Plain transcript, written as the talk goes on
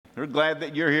We're glad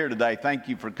that you're here today. Thank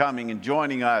you for coming and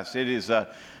joining us. It is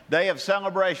a day of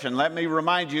celebration. Let me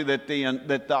remind you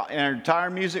that our entire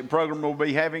music program will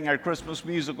be having our Christmas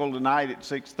musical tonight at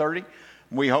 6:30.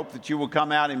 We hope that you will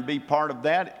come out and be part of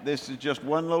that. This is just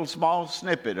one little small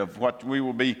snippet of what we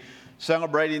will be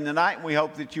celebrating tonight, and we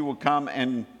hope that you will come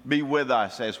and be with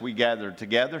us as we gather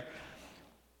together.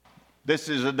 This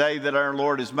is a day that our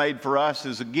Lord has made for us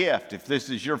as a gift. If this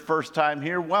is your first time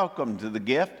here, welcome to the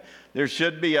gift. There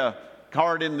should be a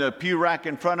card in the pew rack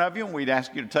in front of you, and we'd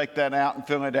ask you to take that out and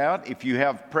fill it out. If you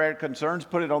have prayer concerns,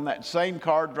 put it on that same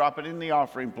card, drop it in the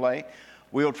offering plate.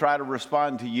 We'll try to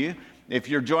respond to you. If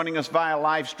you're joining us via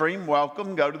live stream,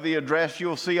 welcome. Go to the address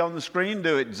you'll see on the screen.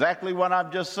 Do exactly what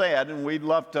I've just said, and we'd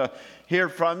love to hear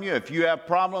from you. If you have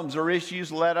problems or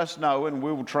issues, let us know, and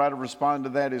we will try to respond to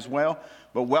that as well.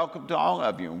 But welcome to all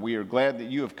of you, and we are glad that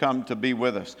you have come to be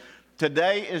with us.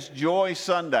 Today is Joy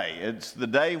Sunday. It's the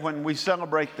day when we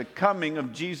celebrate the coming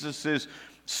of Jesus'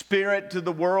 Spirit to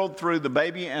the world through the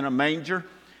baby in a manger.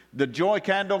 The joy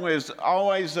candle is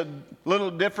always a little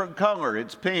different color.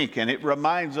 It's pink, and it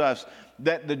reminds us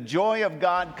that the joy of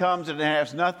God comes and it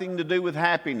has nothing to do with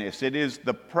happiness. It is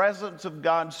the presence of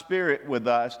God's Spirit with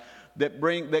us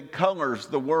that colors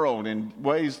the world in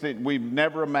ways that we've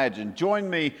never imagined. Join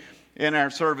me in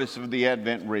our service of the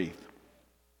Advent wreath.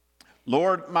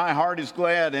 Lord, my heart is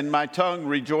glad and my tongue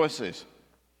rejoices.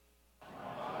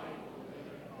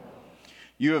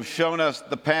 You have shown us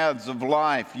the paths of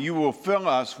life. You will fill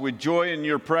us with joy in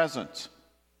your presence.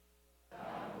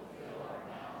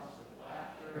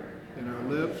 And our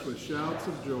lips with shouts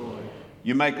of joy.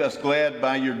 You make us glad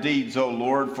by your deeds, O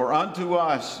Lord, for unto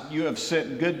us you have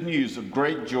sent good news of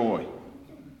great joy.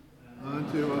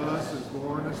 Unto us is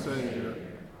born a Savior,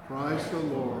 Christ the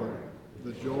Lord,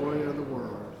 the joy of the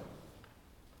world.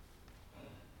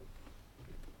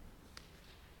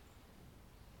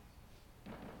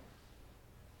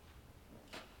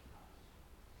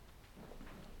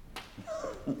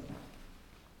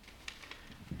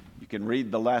 You can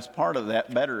read the last part of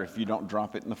that better if you don't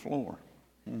drop it in the floor.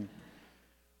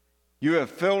 You have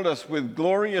filled us with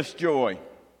glorious joy,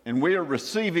 and we are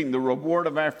receiving the reward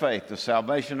of our faith, the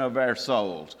salvation of our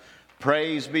souls.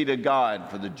 Praise be to God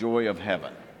for the joy of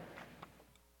heaven.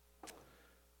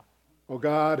 O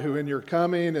God, who in your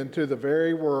coming into the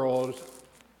very world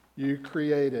you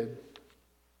created,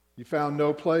 you found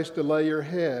no place to lay your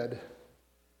head.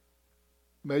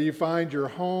 May you find your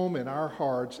home in our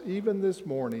hearts even this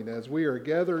morning as we are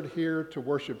gathered here to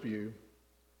worship you.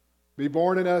 Be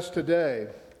born in us today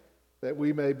that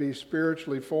we may be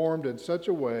spiritually formed in such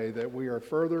a way that we are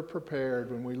further prepared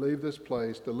when we leave this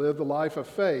place to live the life of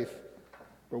faith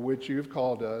for which you've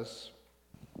called us.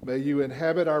 May you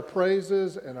inhabit our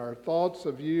praises and our thoughts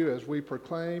of you as we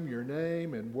proclaim your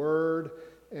name in word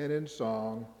and in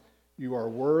song. You are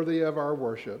worthy of our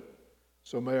worship.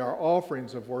 So may our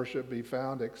offerings of worship be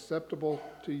found acceptable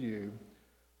to you,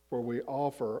 for we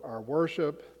offer our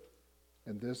worship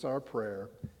and this our prayer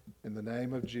in the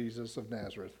name of Jesus of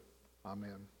Nazareth.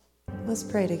 Amen. Let's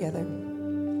pray together.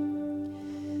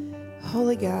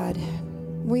 Holy God,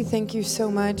 we thank you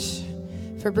so much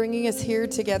for bringing us here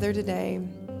together today,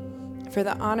 for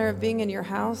the honor of being in your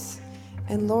house,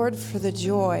 and Lord, for the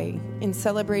joy in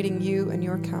celebrating you and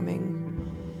your coming.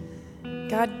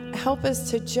 God, help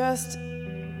us to just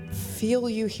feel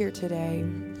you here today,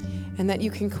 and that you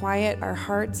can quiet our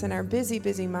hearts and our busy,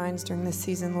 busy minds during this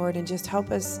season, Lord, and just help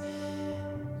us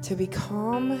to be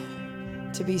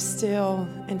calm, to be still,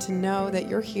 and to know that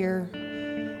you're here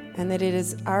and that it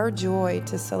is our joy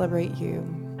to celebrate you.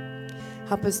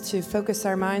 Help us to focus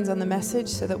our minds on the message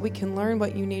so that we can learn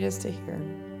what you need us to hear.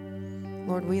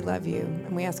 Lord, we love you,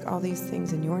 and we ask all these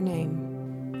things in your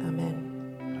name.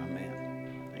 Amen.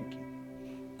 Amen.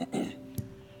 Thank you.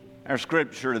 Our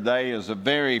scripture today is a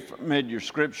very familiar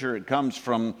scripture. It comes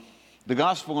from the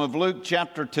Gospel of Luke,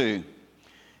 chapter 2.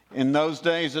 In those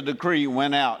days, a decree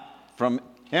went out from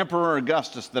Emperor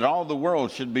Augustus that all the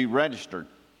world should be registered.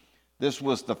 This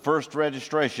was the first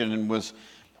registration and was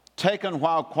taken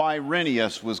while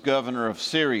Quirinius was governor of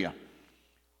Syria.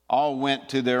 All went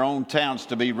to their own towns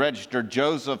to be registered.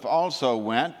 Joseph also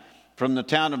went from the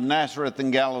town of Nazareth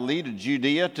in Galilee to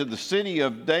Judea, to the city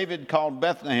of David called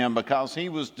Bethlehem, because he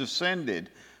was descended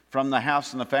from the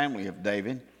house and the family of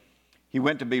David. He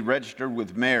went to be registered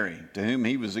with Mary, to whom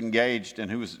he was engaged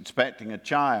and who was expecting a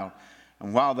child.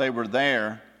 And while they were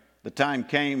there, the time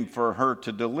came for her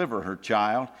to deliver her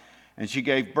child. And she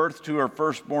gave birth to her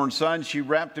firstborn son. She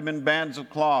wrapped him in bands of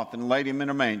cloth and laid him in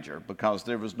a manger, because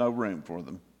there was no room for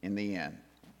them in the inn.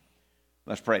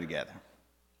 Let's pray together.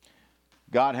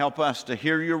 God, help us to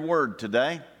hear your word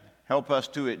today. Help us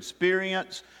to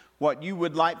experience what you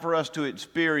would like for us to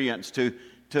experience,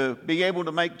 to be able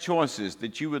to make choices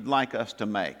that you would like us to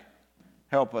make.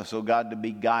 Help us, oh God, to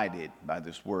be guided by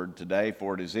this word today,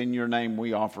 for it is in your name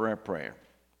we offer our prayer.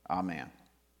 Amen.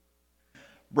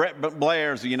 Brett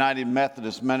Blair's United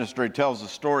Methodist Ministry tells the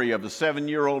story of a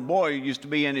 7-year-old boy who used to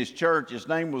be in his church. His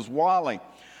name was Wally.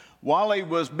 Wally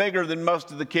was bigger than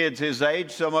most of the kids his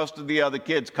age, so most of the other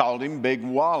kids called him Big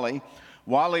Wally.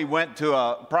 Wally went to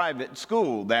a private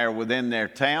school there within their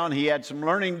town. He had some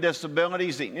learning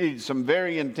disabilities. He needed some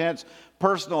very intense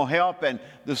personal help, and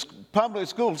the public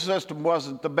school system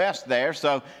wasn't the best there,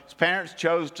 so his parents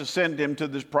chose to send him to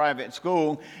this private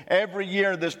school. Every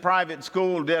year, this private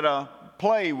school did a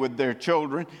play with their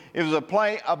children. It was a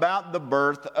play about the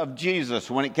birth of Jesus.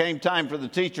 When it came time for the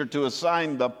teacher to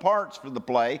assign the parts for the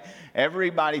play,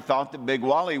 everybody thought that Big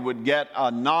Wally would get a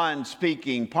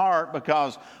non-speaking part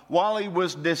because Wally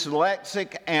was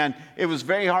dyslexic and it was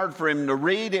very hard for him to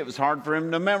read. It was hard for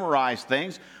him to memorize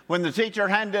things. When the teacher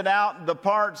handed out the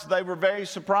parts, they were very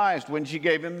surprised when she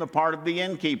gave him the part of the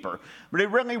innkeeper. But it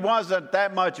really wasn't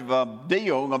that much of a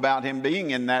deal about him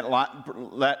being in that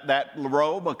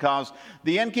role because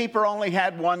the innkeeper only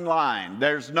had one line: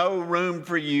 "There's no room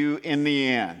for you in the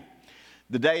inn."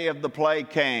 The day of the play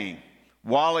came.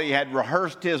 Wally had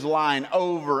rehearsed his line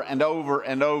over and over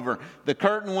and over. The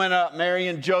curtain went up. Mary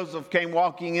and Joseph came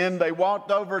walking in. They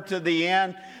walked over to the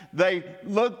inn. They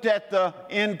looked at the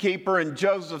innkeeper, and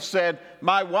Joseph said,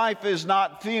 "My wife is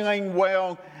not feeling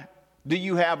well. Do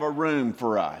you have a room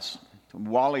for us?"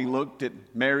 Wally looked at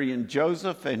Mary and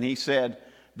Joseph, and he said,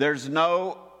 "There's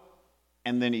no,"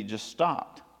 and then he just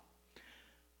stopped.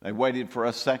 They waited for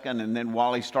a second, and then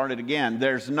Wally started again.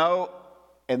 "There's no,"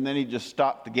 and then he just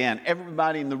stopped again.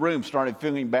 Everybody in the room started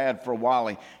feeling bad for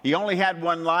Wally. He only had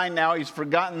one line. Now he's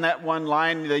forgotten that one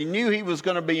line. They knew he was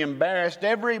going to be embarrassed.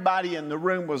 Everybody in the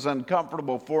room was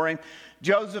uncomfortable for him.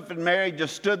 Joseph and Mary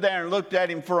just stood there and looked at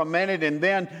him for a minute, and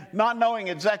then, not knowing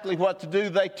exactly what to do,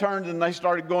 they turned and they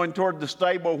started going toward the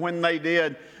stable. When they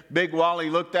did, Big Wally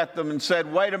looked at them and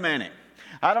said, "Wait a minute.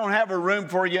 I don't have a room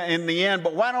for you in the inn,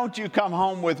 but why don't you come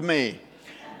home with me?"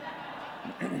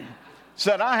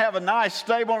 Said, "I have a nice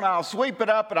stable and I'll sweep it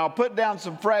up and I'll put down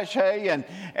some fresh hay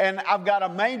and I've got a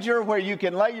manger where you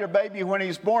can lay your baby when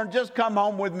he's born. Just come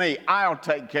home with me. I'll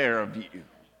take care of you."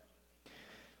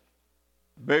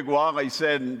 Big Wally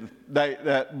said,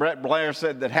 Brett Blair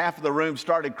said that half of the room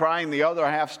started crying, the other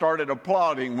half started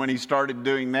applauding when he started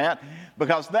doing that,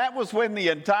 because that was when the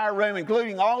entire room,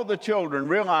 including all the children,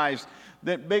 realized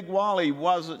that Big Wally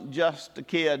wasn't just a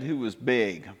kid who was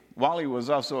big. Wally was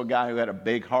also a guy who had a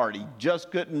big heart. He just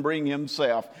couldn't bring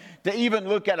himself to even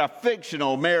look at a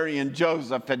fictional Mary and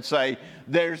Joseph and say,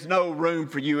 "There's no room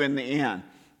for you in the inn."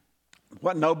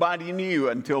 What nobody knew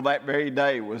until that very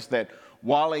day was that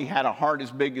Wally had a heart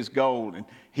as big as gold, and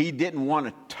he didn't want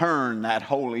to turn that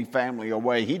Holy Family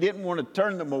away. He didn't want to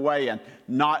turn them away and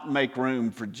not make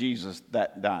room for Jesus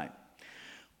that night.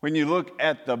 When you look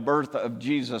at the birth of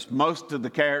Jesus, most of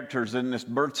the characters in this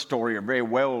birth story are very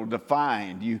well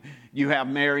defined. You have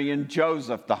Mary and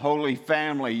Joseph, the Holy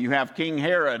Family. You have King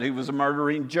Herod, who was a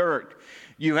murdering jerk.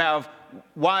 You have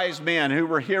wise men who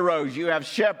were heroes. You have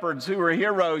shepherds who were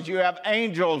heroes. You have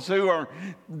angels who are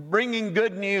bringing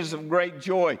good news of great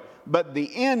joy. But the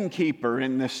innkeeper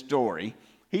in this story,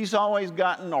 he's always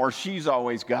gotten, or she's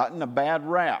always gotten, a bad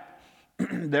rap.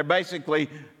 They're basically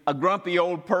a grumpy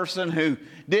old person who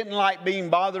didn't like being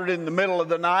bothered in the middle of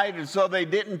the night, and so they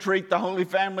didn't treat the Holy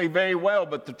Family very well.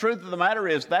 But the truth of the matter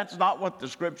is, that's not what the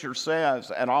Scripture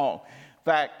says at all.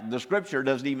 In fact, the Scripture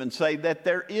doesn't even say that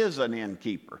there is an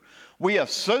innkeeper. We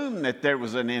assume that there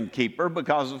was an innkeeper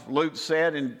because Luke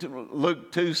said in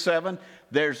Luke 2:7,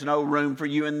 "There's no room for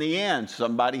you in the inn."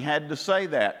 Somebody had to say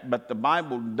that, but the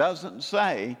Bible doesn't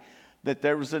say that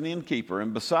there was an innkeeper.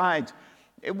 And besides,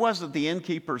 it wasn't the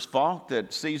innkeeper's fault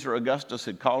that Caesar Augustus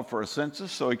had called for a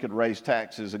census so he could raise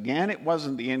taxes again. It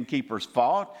wasn't the innkeeper's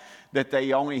fault that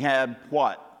they only had,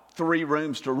 3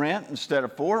 rooms to rent instead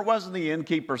of 4. It wasn't the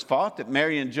innkeeper's fault that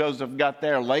Mary and Joseph got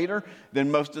there later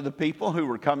than most of the people who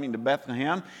were coming to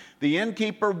Bethlehem. The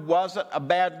innkeeper wasn't a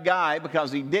bad guy because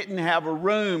he didn't have a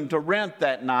room to rent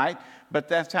that night, but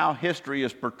that's how history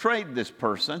has portrayed this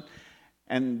person,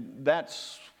 and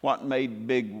that's what made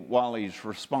Big Wally's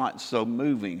response so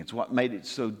moving. It's what made it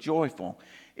so joyful.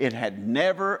 It had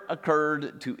never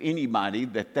occurred to anybody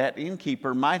that that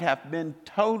innkeeper might have been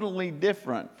totally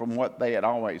different from what they had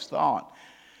always thought.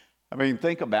 I mean,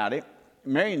 think about it.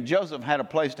 Mary and Joseph had a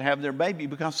place to have their baby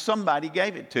because somebody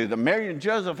gave it to them. Mary and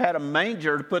Joseph had a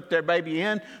manger to put their baby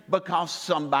in because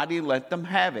somebody let them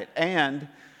have it. And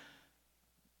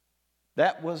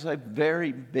That was a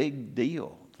very big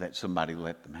deal that somebody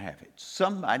let them have it.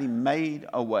 Somebody made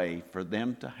a way for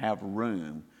them to have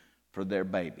room for their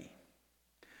baby.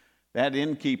 That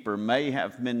innkeeper may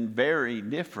have been very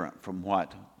different from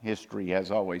what history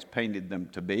has always painted them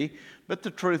to be, but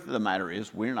the truth of the matter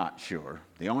is we're not sure.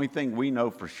 The only thing we know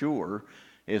for sure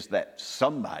is that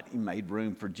somebody made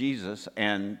room for Jesus,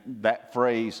 and that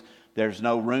phrase, "there's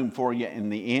no room for you in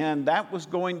the inn," that was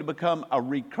going to become a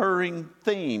recurring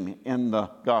theme in the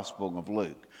Gospel of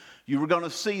Luke. You were going to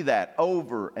see that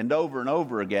over and over and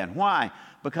over again. Why?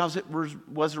 Because it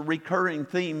was a recurring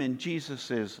theme in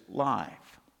Jesus'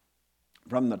 life.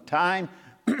 From the time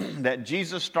that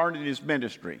Jesus started his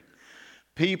ministry,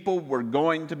 people were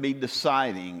going to be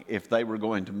deciding if they were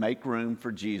going to make room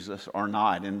for Jesus or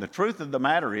not. And the truth of the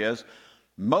matter is,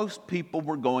 most people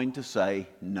were going to say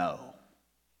no.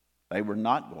 They were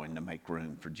not going to make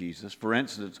room for Jesus. For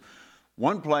instance,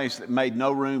 one place that made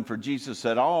no room for Jesus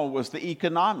at all was the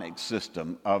economic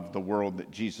system of the world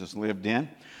that Jesus lived in.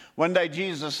 One day,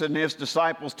 Jesus and his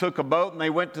disciples took a boat and they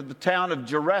went to the town of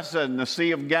Gerasa in the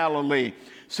Sea of Galilee.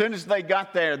 As soon as they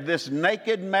got there, this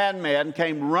naked madman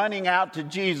came running out to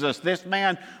Jesus. This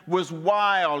man was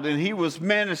wild and he was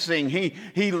menacing.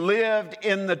 He lived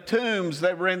in the tombs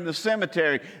that were in the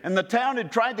cemetery. And the town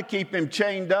had tried to keep him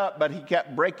chained up, but he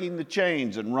kept breaking the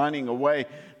chains and running away.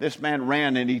 This man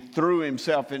ran and he threw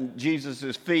himself in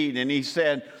Jesus' feet and he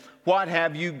said, "What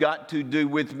have you got to do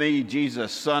with me,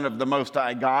 Jesus, Son of the Most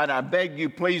High God? I beg you,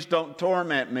 please don't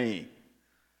torment me."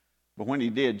 But when he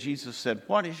did, Jesus said,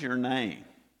 "What is your name?"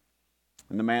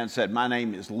 And the man said, "My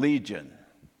name is Legion,"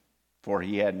 for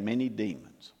he had many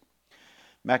demons.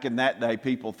 Back in that day,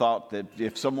 people thought that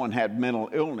if someone had mental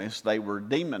illness, they were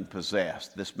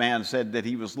demon-possessed. This man said that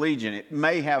he was Legion. It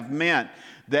may have meant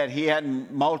that he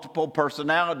had multiple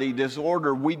personality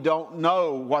disorder. We don't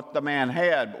know what the man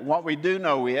had, but what we do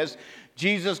know is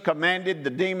Jesus commanded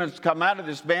the demons to come out of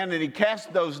this man, and he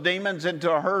cast those demons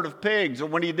into a herd of pigs.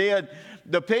 And when he did,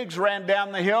 the pigs ran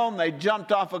down the hill and they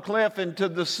jumped off a cliff into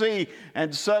the sea.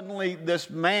 And suddenly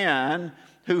this man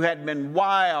who had been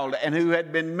wild and who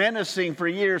had been menacing for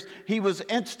years, he was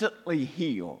instantly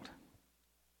healed.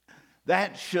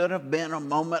 That should have been a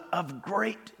moment of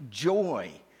great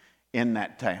joy in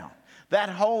that town. That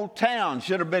whole town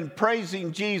should have been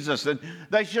praising Jesus, and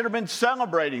they should have been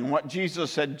celebrating what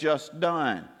Jesus had just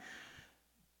done.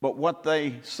 But what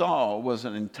they saw was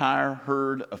an entire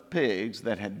herd of pigs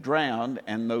that had drowned,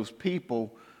 and those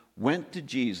people went to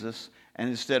Jesus, and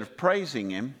instead of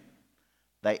praising him,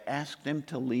 they asked him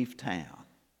to leave town.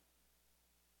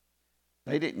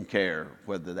 They didn't care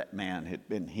whether that man had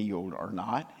been healed or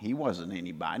not. He wasn't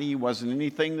anybody. He wasn't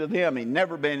anything to them. He'd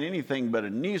never been anything but a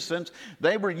nuisance.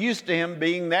 They were used to him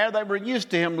being there. They were used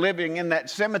to him living in that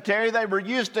cemetery. They were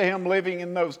used to him living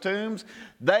in those tombs.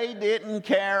 They didn't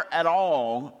care at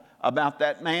all about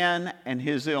that man and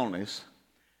his illness,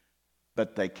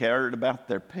 but they cared about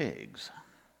their pigs.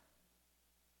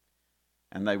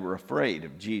 And they were afraid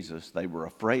of Jesus. They were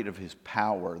afraid of his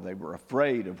power. They were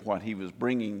afraid of what he was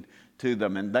bringing to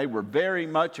them. And they were very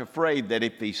much afraid that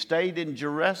if he stayed in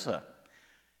Gerasa,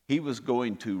 he was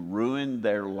going to ruin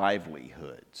their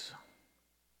livelihoods.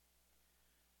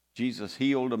 Jesus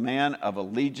healed a man of a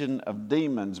legion of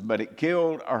demons, but it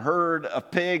killed a herd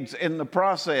of pigs in the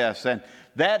process. And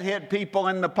that hit people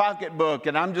in the pocketbook.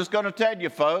 And I'm just going to tell you,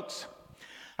 folks,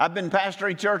 I've been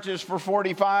pastoring churches for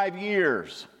 45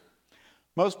 years.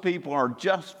 Most people are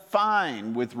just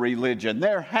fine with religion.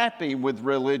 They're happy with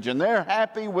religion. They're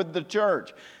happy with the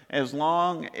church as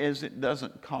long as it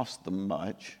doesn't cost them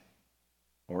much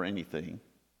or anything.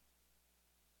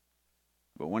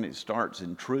 But when it starts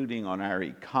intruding on our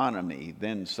economy,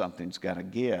 then something's got to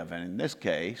give. And in this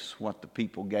case, what the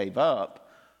people gave up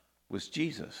was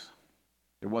Jesus.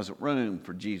 There wasn't room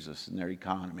for Jesus in their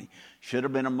economy. Should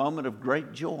have been a moment of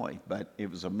great joy, but it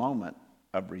was a moment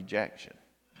of rejection.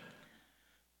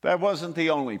 That wasn't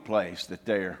the only place that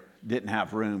there didn't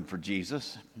have room for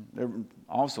Jesus. There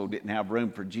also didn't have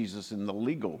room for Jesus in the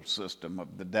legal system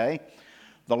of the day.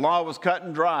 The law was cut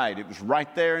and dried. It was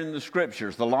right there in the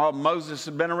scriptures. The law of Moses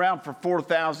had been around for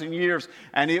 4,000 years,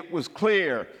 and it was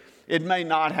clear. It may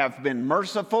not have been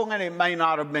merciful, and it may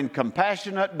not have been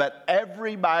compassionate, but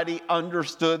everybody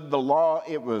understood the law.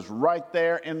 It was right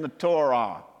there in the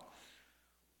Torah.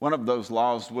 One of those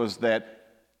laws was that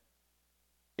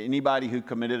anybody who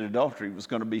committed adultery was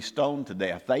going to be stoned to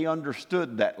death. They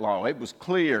understood that law. It was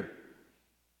clear.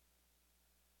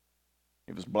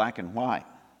 It was black and white.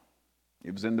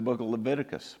 It was in the book of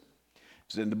Leviticus. It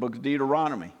was in the book of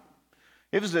Deuteronomy.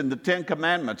 It was in the Ten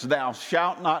Commandments, thou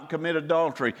shalt not commit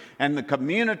adultery. And the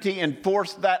community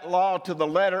enforced that law to the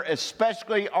letter,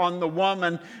 especially on the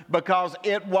woman, because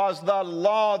it was the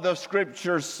law. The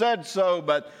Scripture said so.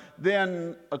 But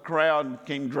then a crowd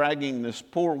came dragging this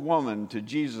poor woman to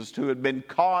Jesus who had been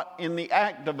caught in the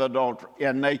act of adultery.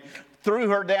 And they threw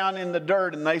her down in the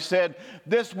dirt and they said,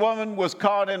 this woman was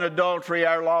caught in adultery.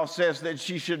 Our law says that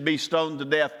she should be stoned to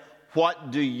death.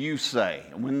 What do you say?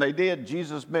 And when they did,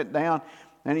 Jesus bent down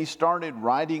and he started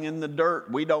writing in the dirt.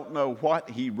 We don't know what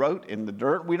he wrote in the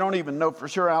dirt. We don't even know for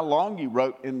sure how long he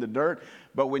wrote in the dirt.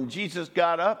 But when Jesus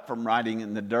got up from writing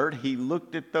in the dirt, he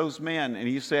looked at those men and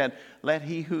he said, let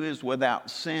he who is without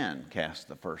sin cast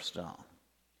the first stone.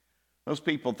 Those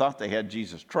people thought they had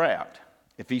Jesus trapped.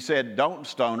 If he said, don't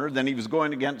stone her, then he was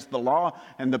going against the law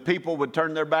and the people would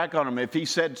turn their back on him. If he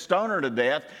said, stone her to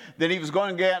death, then he was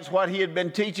going against what he had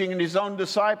been teaching and his own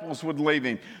disciples would leave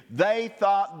him. They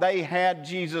thought they had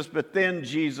Jesus, but then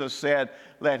Jesus said,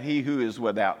 let he who is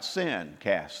without sin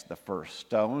cast the first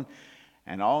stone.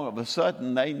 And all of a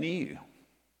sudden they knew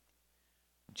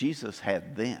Jesus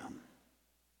had them.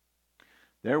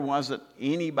 There wasn't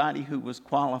anybody who was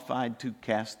qualified to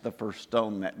cast the first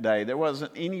stone that day. There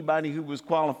wasn't anybody who was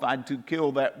qualified to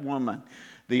kill that woman.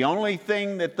 The only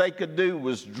thing that they could do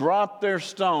was drop their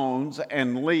stones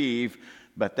and leave,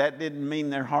 but that didn't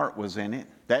mean their heart was in it.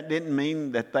 That didn't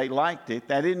mean that they liked it.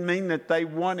 That didn't mean that they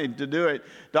wanted to do it.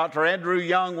 Dr. Andrew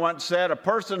Young once said, a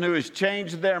person who has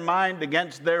changed their mind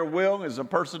against their will is a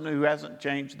person who hasn't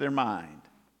changed their mind.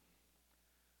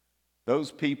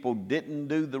 Those people didn't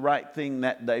do the right thing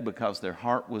that day because their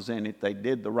heart was in it. They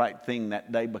did the right thing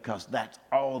that day because that's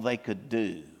all they could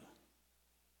do.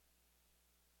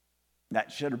 That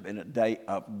should have been a day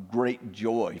of great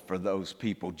joy for those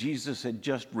people. Jesus had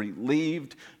just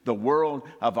relieved the world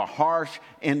of a harsh,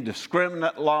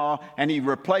 indiscriminate law, and he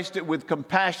replaced it with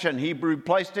compassion. He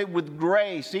replaced it with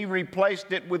grace. He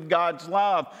replaced it with God's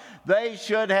love. They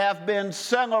should have been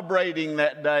celebrating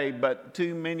that day, but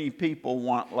too many people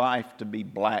want life to be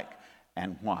black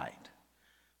and white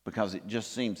because it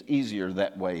just seems easier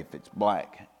that way if it's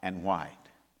black and white.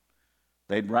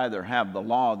 They'd rather have the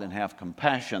law than have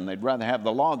compassion. They'd rather have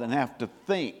the law than have to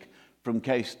think from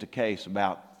case to case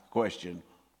about the question,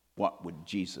 what would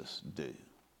Jesus do?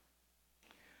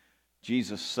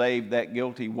 Jesus saved that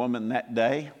guilty woman that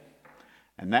day,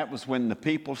 and that was when the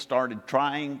people started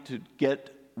trying to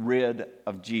get rid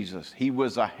of Jesus. He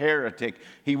was a heretic.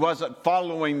 He wasn't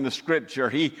following the Scripture.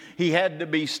 He had to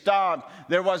be stopped.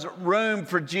 There wasn't room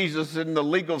for Jesus in the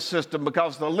legal system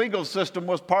because the legal system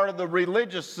was part of the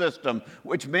religious system,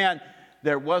 which meant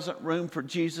there wasn't room for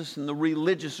Jesus in the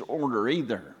religious order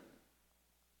either.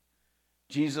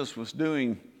 Jesus was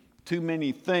doing too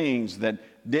many things that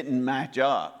didn't match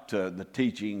up to the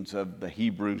teachings of the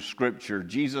Hebrew Scripture.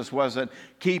 Jesus wasn't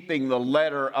keeping the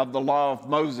letter of the law of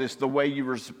Moses the way you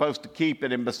were supposed to keep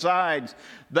it. And besides,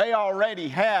 they already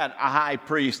had a high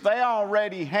priest. They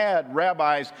already had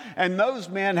rabbis. And those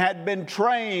men had been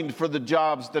trained for the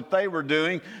jobs that they were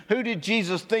doing. Who did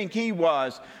Jesus think he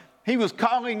was? He was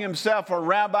calling himself a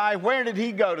rabbi. Where did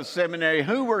he go to seminary?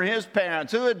 Who were his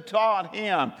parents? Who had taught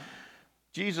him?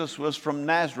 Jesus was from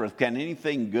Nazareth. Can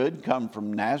anything good come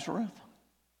from Nazareth?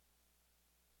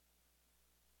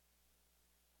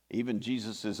 Even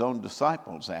Jesus' own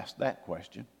disciples asked that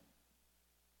question.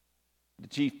 The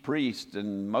chief priests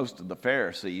and most of the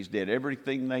Pharisees did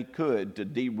everything they could to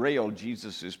derail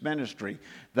Jesus' ministry.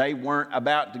 They weren't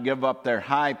about to give up their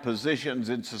high positions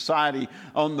in society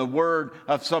on the word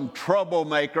of some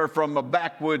troublemaker from a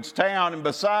backwoods town. And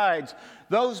besides,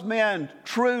 those men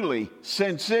truly,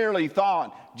 sincerely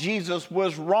thought Jesus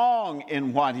was wrong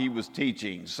in what he was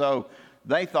teaching. So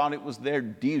they thought it was their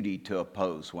duty to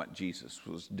oppose what Jesus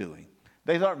was doing.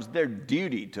 They thought it was their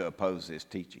duty to oppose his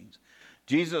teachings.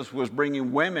 Jesus was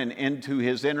bringing women into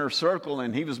his inner circle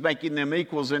and he was making them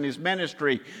equals in his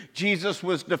ministry. Jesus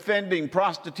was defending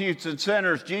prostitutes and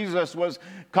sinners. Jesus was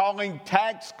calling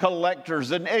tax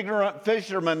collectors and ignorant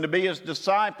fishermen to be his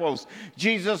disciples.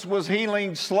 Jesus was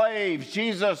healing slaves.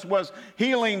 Jesus was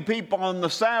healing people on the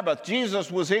Sabbath.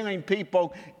 Jesus was healing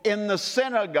people in the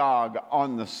synagogue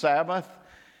on the Sabbath.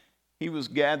 He was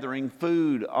gathering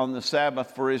food on the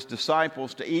Sabbath for his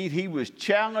disciples to eat. He was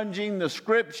challenging the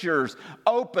Scriptures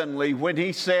openly when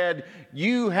he said,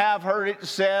 "You have heard it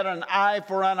said, an eye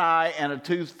for an eye and a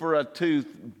tooth for a tooth,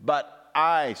 but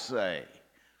I say."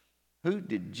 Who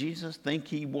did Jesus think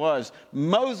he was?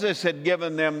 Moses had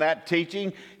given them that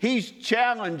teaching. He's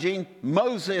challenging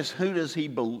Moses. Who does he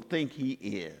think he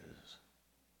is?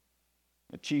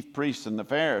 The chief priests and the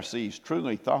Pharisees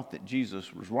truly thought that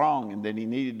Jesus was wrong and that he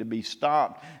needed to be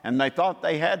stopped, and they thought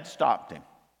they had stopped him.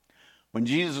 When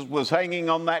Jesus was hanging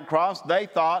on that cross, they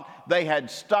thought they had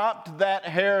stopped that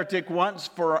heretic once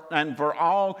and for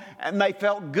all, and they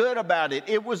felt good about it.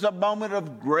 It was a moment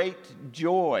of great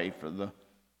joy for the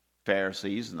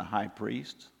Pharisees and the high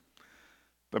priests.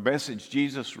 The message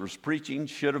Jesus was preaching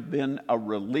should have been a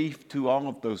relief to all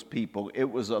of those people. It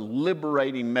was a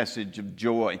liberating message of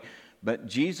joy. But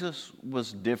Jesus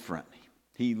was different.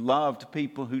 He loved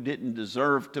people who didn't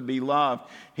deserve to be loved.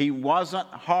 He wasn't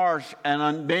harsh and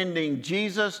unbending.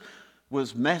 Jesus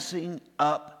was messing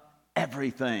up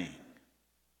everything.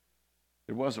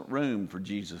 There wasn't room for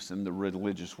Jesus in the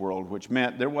religious world, which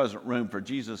meant there wasn't room for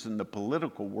Jesus in the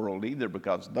political world either,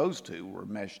 because those two were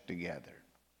meshed together.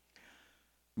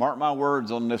 Mark my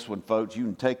words on this one, folks. You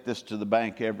can take this to the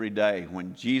bank every day.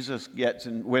 When Jesus gets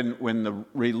in, when the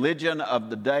religion of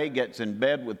the day gets in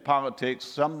bed with politics,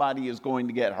 somebody is going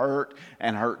to get hurt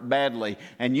and hurt badly.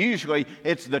 And usually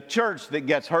it's the church that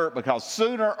gets hurt, because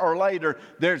sooner or later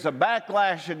there's a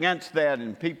backlash against that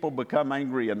and people become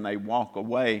angry and they walk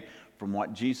away from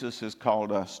what Jesus has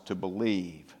called us to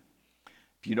believe.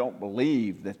 If you don't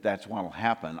believe that that's what will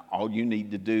happen, all you need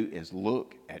to do is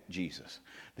look at Jesus.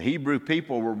 The Hebrew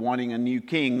people were wanting a new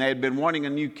king. They had been wanting a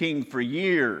new king for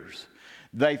years.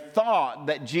 They thought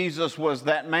that Jesus was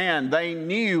that man. They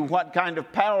knew what kind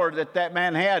of power that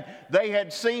man had. They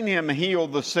had seen him heal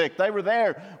the sick. They were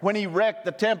there when he wrecked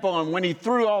the temple and when he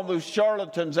threw all those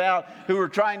charlatans out who were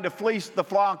trying to fleece the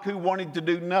flock, who wanted to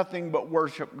do nothing but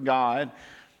worship God.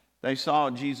 They saw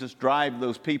Jesus drive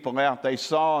those people out. They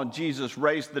saw Jesus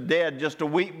raise the dead. Just a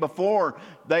week before,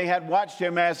 they had watched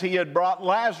him as he had brought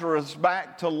Lazarus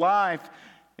back to life.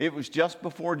 It was just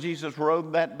before Jesus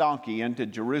rode that donkey into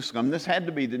Jerusalem. This had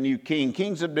to be the new king.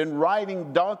 Kings had been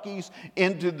riding donkeys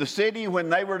into the city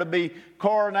when they were to be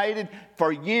coronated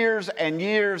for years and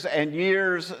years and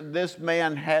years. This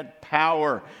man had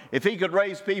power. If he could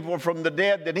raise people from the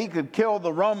dead, then he could kill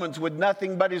the Romans with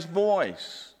nothing but his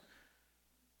voice.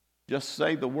 Just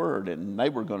say the word and they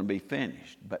were going to be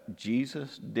finished. But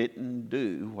Jesus didn't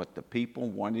do what the people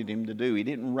wanted him to do. He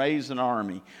didn't raise an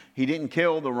army. He didn't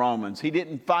kill the Romans. He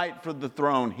didn't fight for the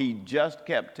throne. He just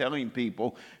kept telling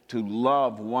people to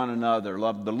love one another.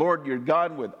 Love the Lord your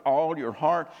God with all your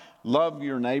heart. Love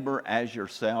your neighbor as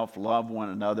yourself. Love one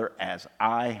another as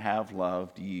I have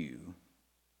loved you.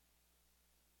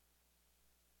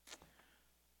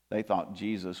 They thought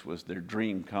Jesus was their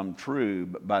dream come true,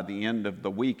 but by the end of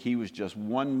the week, he was just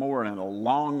one more in a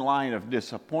long line of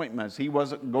disappointments. He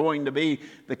wasn't going to be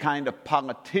the kind of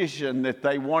politician that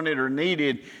they wanted or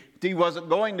needed. He wasn't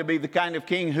going to be the kind of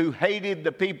king who hated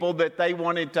the people that they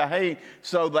wanted to hate.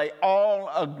 So they all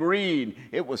agreed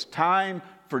it was time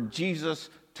for Jesus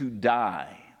to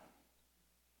die.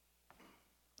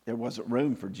 There wasn't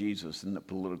room for Jesus in the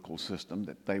political system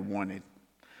that they wanted.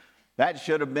 That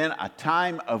should have been a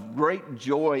time of great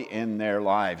joy in their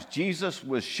lives. Jesus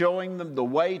was showing them the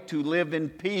way to live in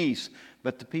peace,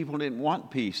 but the people didn't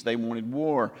want peace. They wanted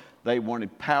war. They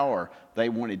wanted power. They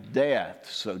wanted death,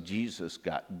 so Jesus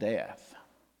got death.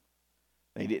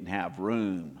 They didn't have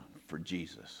room for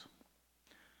Jesus.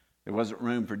 There wasn't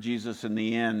room for Jesus in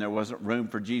the inn. There wasn't room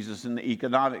for Jesus in the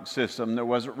economic system. There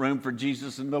wasn't room for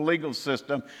Jesus in the legal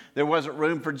system. There wasn't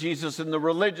room for Jesus in the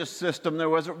religious system. There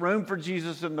wasn't room for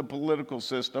Jesus in the political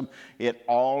system. It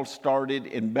all started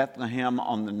in Bethlehem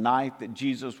on the night that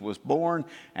Jesus was born,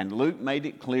 and Luke made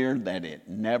it clear that it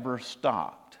never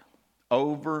stopped.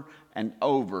 Over and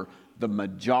over, the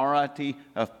majority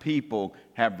of people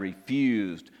have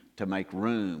refused to make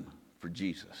room for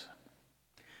Jesus.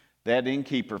 That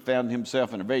innkeeper found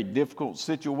himself in a very difficult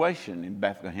situation in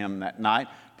Bethlehem that night.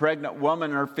 Pregnant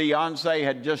woman, her fiance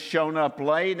had just shown up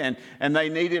late and they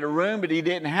needed a room, but he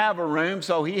didn't have a room,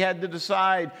 so he had to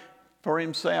decide for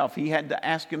himself. He had to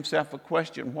ask himself a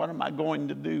question: what am I going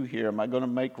to do here? Am I going to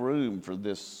make room for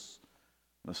this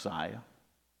Messiah?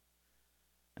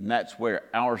 And that's where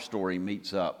our story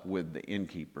meets up with the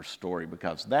innkeeper's story,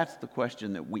 because that's the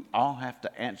question that we all have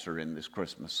to answer in this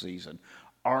Christmas season.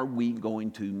 Are we going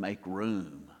to make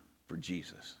room for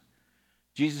Jesus?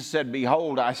 Jesus said,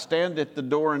 "Behold, I stand at the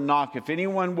door and knock. If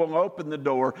anyone will open the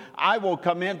door, I will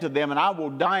come into them and I will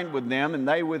dine with them and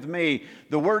they with me."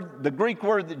 The Greek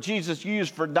word that Jesus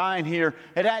used for dine here,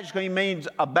 it actually means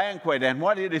a banquet. And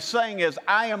what it is saying is,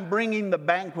 I am bringing the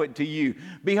banquet to you.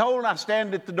 Behold, I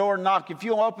stand at the door and knock. If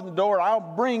you'll open the door,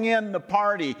 I'll bring in the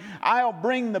party. I'll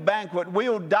bring the banquet.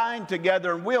 We'll dine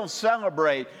together and we'll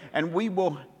celebrate. And we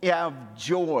will have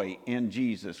joy in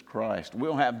Jesus Christ.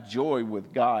 We'll have joy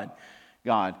with God.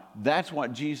 God. That's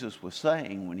what Jesus was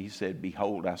saying when he said,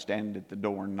 behold, I stand at the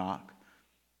door and knock.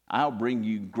 I'll bring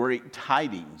you great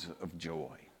tidings of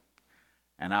joy,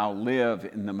 and I'll live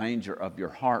in the manger of your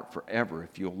heart forever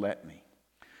if you'll let me.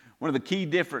 One of the key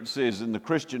differences in the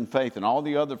Christian faith and all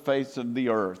the other faiths of the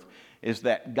earth is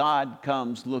that God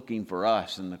comes looking for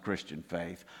us in the Christian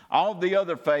faith. All the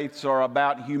other faiths are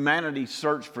about humanity's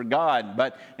search for God,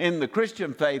 but in the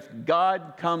Christian faith,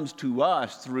 God comes to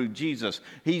us through Jesus.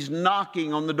 He's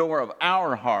knocking on the door of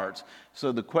our hearts.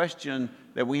 So the question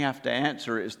that we have to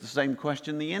answer is the same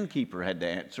question the innkeeper had to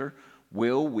answer.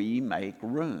 Will we make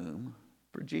room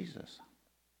for Jesus?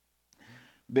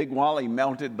 Big Wally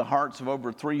melted the hearts of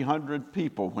over 300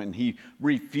 people when he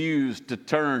refused to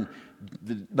turn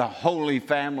the Holy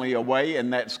Family away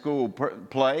in that school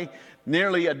play.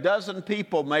 Nearly a dozen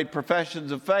people made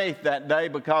professions of faith that day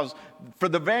because for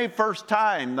the very first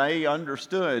time they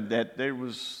understood that there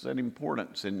was an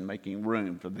importance in making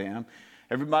room for them.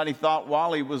 Everybody thought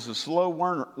Wally was a slow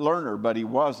learner, but he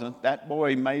wasn't. That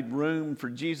boy made room for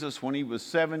Jesus when he was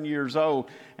 7 years old,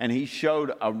 and he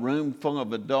showed a room full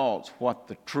of adults what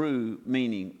the true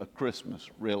meaning of Christmas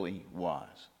really was.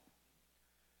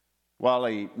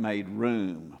 Wally made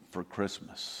room for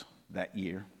Christmas that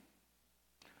year.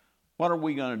 What are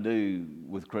we going to do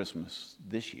with Christmas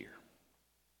this year?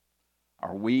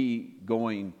 Are we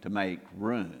going to make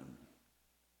room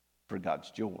for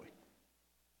God's joy?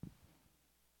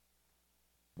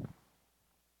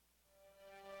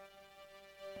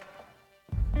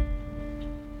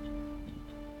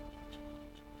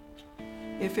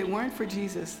 If it weren't for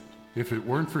Jesus,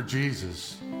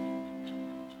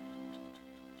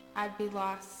 I'd be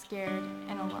lost, scared,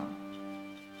 and alone.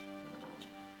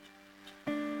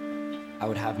 I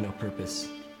would have no purpose.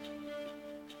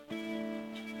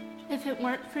 If it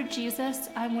weren't for Jesus,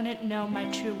 I wouldn't know my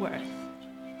true worth.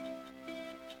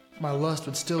 My lust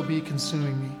would still be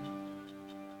consuming me.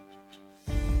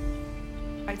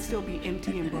 I'd still be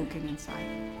empty and broken inside.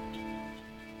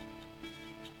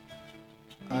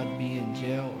 I'd be in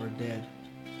jail or dead.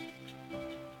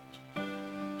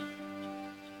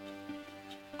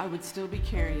 I would still be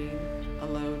carrying a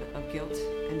load of guilt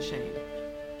and shame.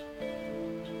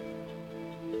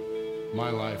 My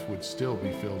life would still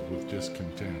be filled with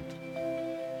discontent.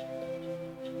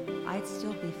 I'd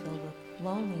still be filled with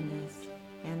loneliness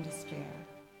and despair.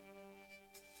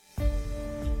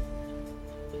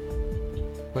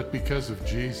 But because of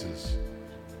Jesus,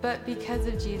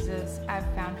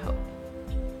 I've found hope.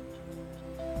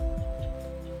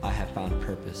 I have found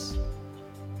purpose.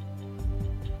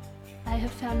 I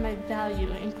have found my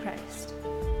value in Christ.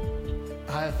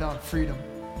 I have found freedom.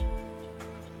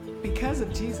 Because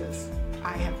of Jesus,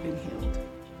 I have been healed.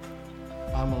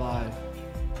 I'm alive.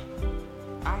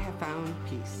 I have found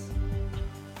peace.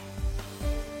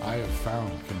 I have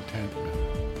found contentment.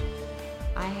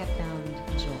 I have found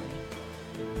joy.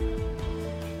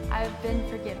 I have been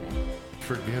forgiven.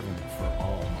 Forgiven for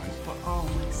all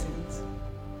my sins.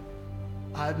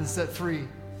 I have been set free.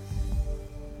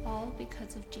 All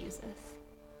because of Jesus.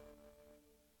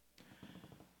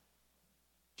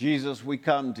 Jesus, we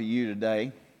come to you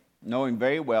today knowing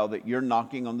very well that you're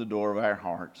knocking on the door of our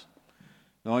hearts,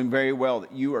 knowing very well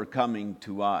that you are coming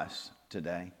to us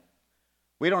today.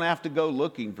 We don't have to go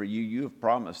looking for you. You have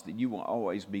promised that you will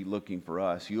always be looking for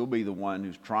us. You'll be the one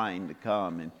who's trying to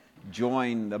come and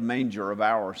join the manger of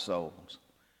our souls.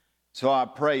 So I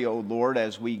pray, O Lord,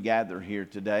 as we gather here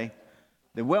today,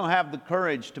 that we'll have the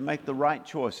courage to make the right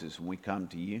choices when we come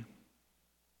to you.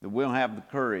 That we'll have the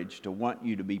courage to want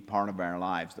you to be part of our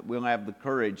lives. That we'll have the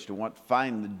courage to want to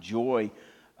find the joy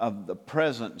of the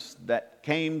presence that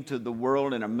came to the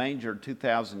world in a manger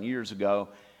 2,000 years ago.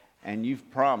 And you've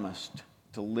promised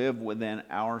to live within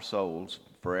our souls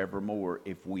forevermore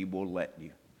if we will let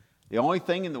you. The only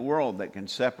thing in the world that can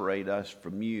separate us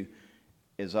from you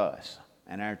is us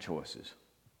and our choices.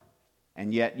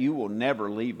 And yet you will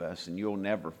never leave us and you'll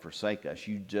never forsake us.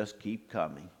 You just keep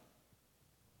coming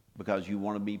because you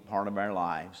want to be part of our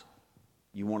lives.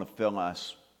 You want to fill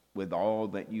us with all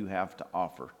that you have to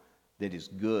offer that is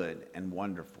good and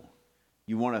wonderful.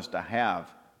 You want us to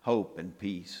have hope and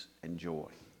peace and joy.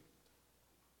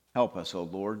 Help us, O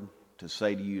Lord, to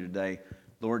say to you today,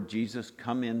 Lord Jesus,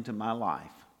 come into my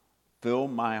life. Fill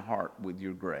my heart with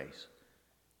your grace.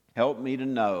 Help me to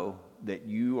know that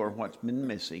you are what's been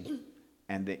missing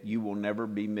and that you will never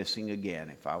be missing again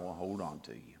if I will hold on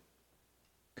to you.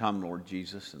 Come, Lord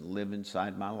Jesus, and live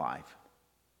inside my life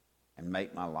and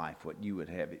make my life what you would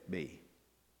have it be.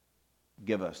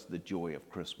 Give us the joy of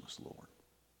Christmas, Lord.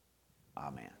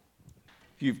 Amen.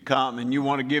 If you've come and you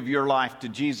want to give your life to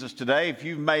Jesus today, if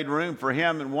you've made room for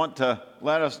him and want to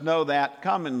let us know that,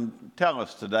 come and tell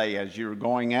us today as you're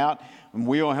going out. And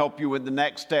we'll help you with the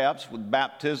next steps with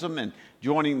baptism and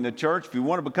joining the church. If you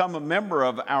want to become a member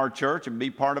of our church and be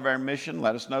part of our mission,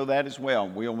 let us know that as well.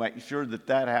 We'll make sure that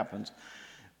that happens.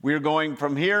 We're going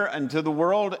from here into the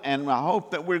world, and I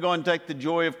hope that we're going to take the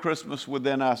joy of Christmas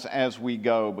within us as we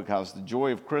go, because the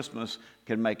joy of Christmas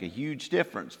can make a huge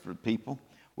difference for people.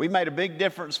 We made a big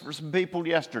difference for some people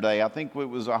yesterday. I think it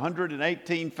was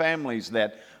 118 families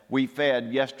that we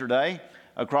fed yesterday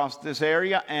across this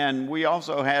area, and we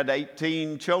also had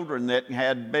 18 children that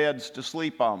had beds to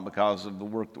sleep on because of the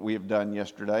work that we have done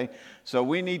yesterday. So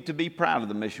we need to be proud of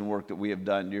the mission work that we have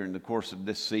done during the course of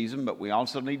this season, but we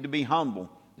also need to be humble.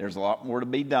 There's a lot more to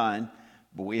be done,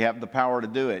 but we have the power to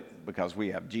do it because we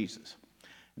have Jesus.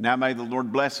 Now may the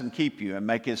Lord bless and keep you and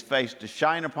make his face to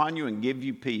shine upon you and give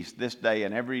you peace this day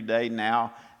and every day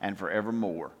now and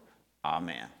forevermore.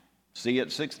 Amen. See you at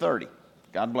 6:30.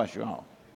 God bless you all.